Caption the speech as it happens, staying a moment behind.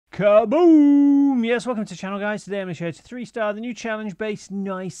Kaboom! Yes, welcome to the channel, guys. Today I'm going to show you 3-star, the new challenge based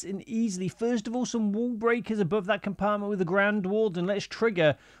nice and easily. First of all, some wall breakers above that compartment with the Grand Warden. Let's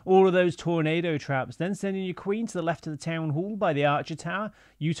trigger all of those tornado traps. Then send in your queen to the left of the town hall by the Archer Tower.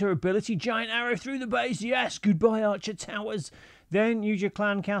 Use her ability, giant arrow through the base. Yes, goodbye Archer Towers. Then use your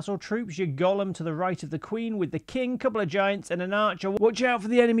clan castle troops, your golem to the right of the queen with the king, couple of giants and an archer. Watch out for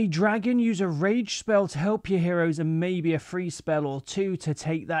the enemy dragon. Use a rage spell to help your heroes and maybe a free spell or two to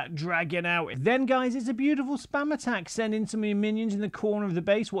take that dragon out. Then, guys, it's a beautiful spam attack. Send in some of your minions in the corner of the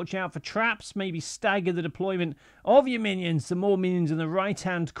base. Watch out for traps. Maybe stagger the deployment of your minions. Some more minions in the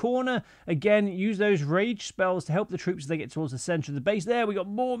right-hand corner. Again, use those rage spells to help the troops as they get towards the center of the base. There, we got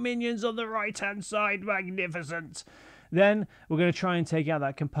more minions on the right-hand side. Magnificent. Then we're going to try and take out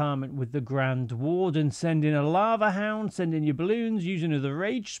that compartment with the Grand Warden. Send in a Lava Hound, send in your balloons, using the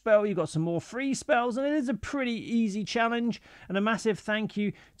Rage spell. You've got some more free spells, and it is a pretty easy challenge. And a massive thank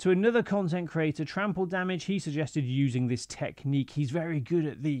you to another content creator, Trample Damage. He suggested using this technique. He's very good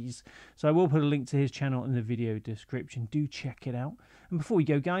at these. So I will put a link to his channel in the video description. Do check it out. And before we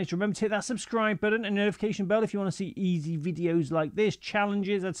go, guys, remember to hit that subscribe button and notification bell if you want to see easy videos like this,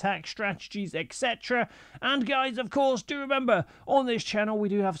 challenges, attack strategies, etc. And guys, of course, do remember, on this channel, we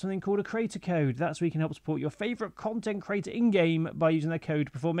do have something called a creator code. That's where you can help support your favorite content creator in-game by using their code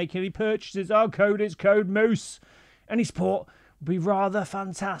before making any purchases. Our code is Code Moose. Any support would be rather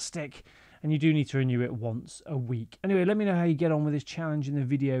fantastic. And you do need to renew it once a week. Anyway, let me know how you get on with this challenge in the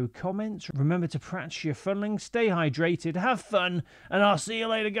video comments. Remember to practice your funneling, stay hydrated, have fun, and I'll see you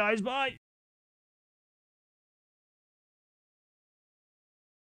later, guys. Bye!